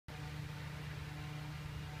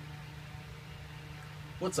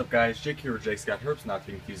What's up guys, Jake here with JakesGotHerps, not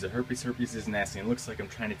to be confused with herpes. Herpes is nasty and it looks like I'm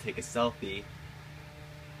trying to take a selfie.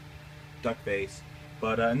 Duck face.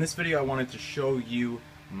 But in this video I wanted to show you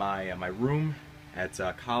my room at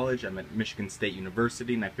college. I'm at Michigan State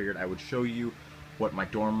University and I figured I would show you what my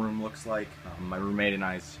dorm room looks like. My roommate and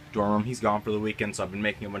I's dorm room, he's gone for the weekend, so I've been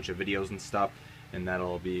making a bunch of videos and stuff and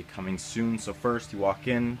that'll be coming soon. So first you walk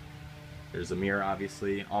in, there's a mirror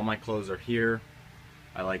obviously, all my clothes are here.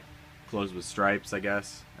 I like clothes with stripes, I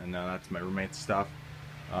guess, and that's my roommate's stuff.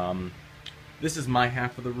 This is my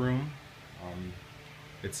half of the room.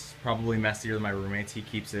 It's probably messier than my roommate's. He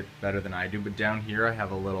keeps it better than I do, but down here I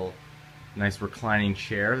have a little nice reclining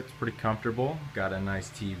chair that's pretty comfortable. Got a nice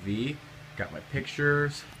TV, got my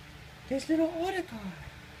pictures, this little autograph,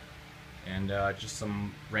 and just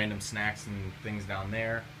some random snacks and things down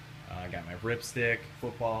there. I got my ripstick,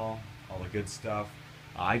 football, all the good stuff.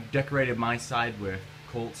 I decorated my side with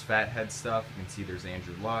Colts Fathead stuff. You can see there's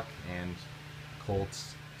Andrew Luck and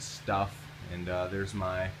Colts stuff, and there's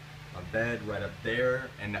my bed right up there.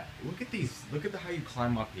 And look at these, look at how you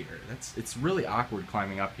climb up here. It's really awkward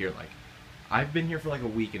climbing up here. Like, I've been here for like a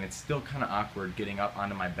week and it's still kind of awkward getting up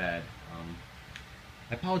onto my bed.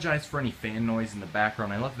 I apologize for any fan noise in the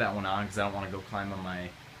background. I left that one on because I don't want to go climb on my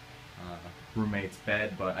roommate's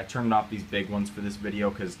bed, but I turned off these big ones for this video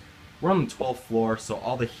because we're on the 12th floor, so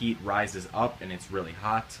all the heat rises up and it's really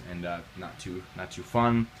hot and not too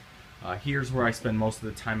fun. Here's where I spend most of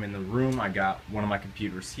the time in the room. I got one of my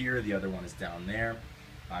computers here, the other one is down there.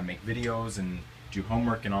 I make videos and do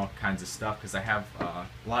homework and all kinds of stuff because I have a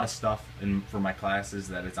lot of stuff for my classes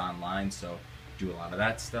that is online, so do a lot of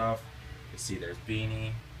that stuff. You see there's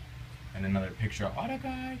Beanie and another picture of Auto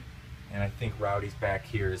Guy, and I think Rowdy's back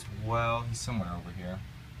here as well. He's somewhere over here.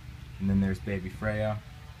 And then there's Baby Freya.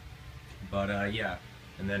 But yeah,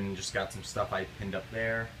 and then just got some stuff I pinned up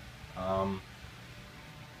there.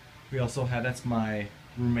 We also had, that's my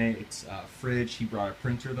roommate's fridge. He brought a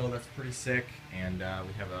printer though, that's pretty sick. And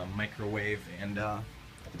we have a microwave and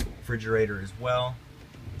refrigerator as well.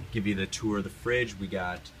 Give you the tour of the fridge. We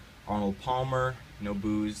got Arnold Palmer, no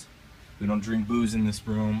booze. We don't drink booze in this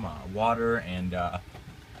room. Water and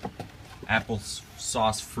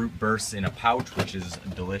applesauce fruit bursts in a pouch, which is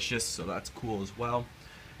delicious, so that's cool as well.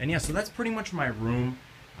 And yeah, so that's pretty much my room.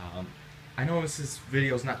 I know this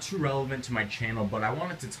video is not too relevant to my channel, but I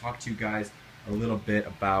wanted to talk to you guys a little bit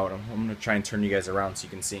about, I'm going to try and turn you guys around so you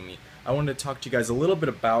can see me. I wanted to talk to you guys a little bit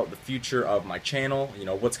about the future of my channel, you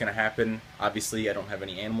know, what's going to happen. Obviously, I don't have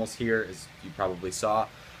any animals here, as you probably saw.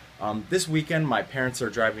 This weekend, my parents are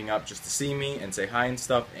driving up just to see me and say hi and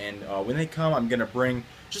stuff, and when they come, I'm going to bring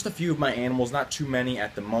just a few of my animals, not too many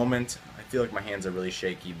at the moment. I feel like my hands are really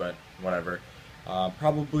shaky, but whatever.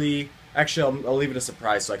 Probably, actually I'll leave it a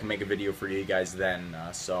surprise so I can make a video for you guys then.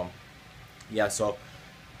 So yeah, so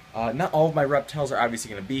not all of my reptiles are obviously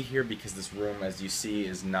going to be here because this room, as you see,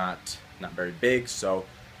 is not very big. So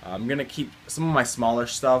I'm going to keep some of my smaller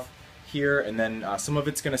stuff here, and then some of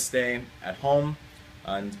it's going to stay at home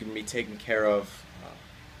and it's going to be taken care of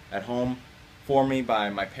at home for me by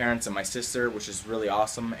my parents and my sister, which is really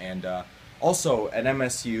awesome. And also at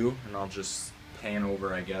MSU, and I'll just pan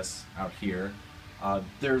over, I guess, out here.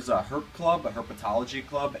 There's a herp club, a herpetology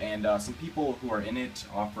club, and some people who are in it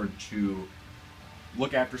offered to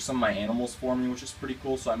look after some of my animals for me, which is pretty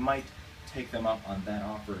cool, so I might take them up on that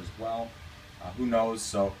offer as well. Who knows?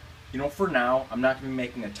 So, you know, for now, I'm not going to be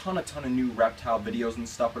making a ton of new reptile videos and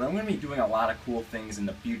stuff, but I'm going to be doing a lot of cool things in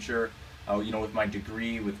the future, you know, with my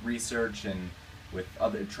degree, with research, and with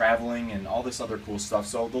other traveling, and all this other cool stuff.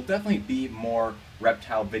 So there'll definitely be more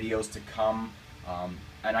reptile videos to come.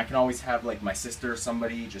 And I can always have like my sister or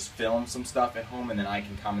somebody just film some stuff at home, and then I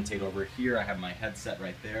can commentate over here. I have my headset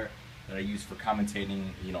right there that I use for commentating,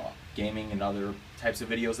 you know, gaming and other types of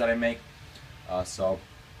videos that I make. So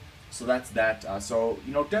that's that. So,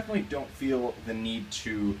 you know, definitely don't feel the need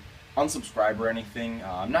to unsubscribe or anything.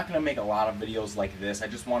 I'm not going to make a lot of videos like this. I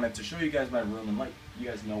just wanted to show you guys my room and let you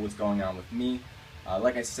guys know what's going on with me.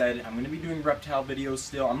 Like I said, I'm going to be doing reptile videos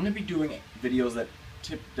still. I'm going to be doing videos that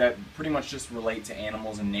pretty much just relate to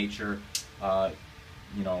animals and nature,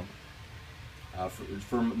 you know,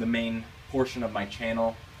 for the main portion of my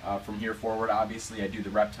channel. From here forward, obviously I do the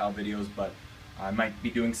reptile videos, but I might be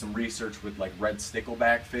doing some research with like red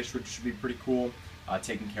stickleback fish, which should be pretty cool,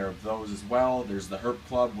 taking care of those as well. There's the herp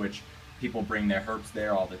club, which people bring their herps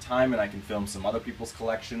there all the time, and I can film some other people's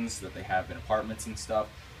collections that they have in apartments and stuff.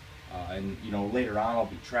 And you know, later on I'll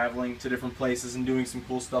be traveling to different places and doing some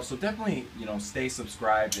cool stuff, so definitely, you know, stay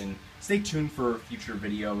subscribed and stay tuned for future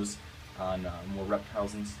videos on more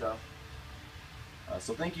reptiles and stuff.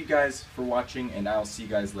 So thank you guys for watching, and I'll see you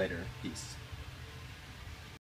guys later. Peace.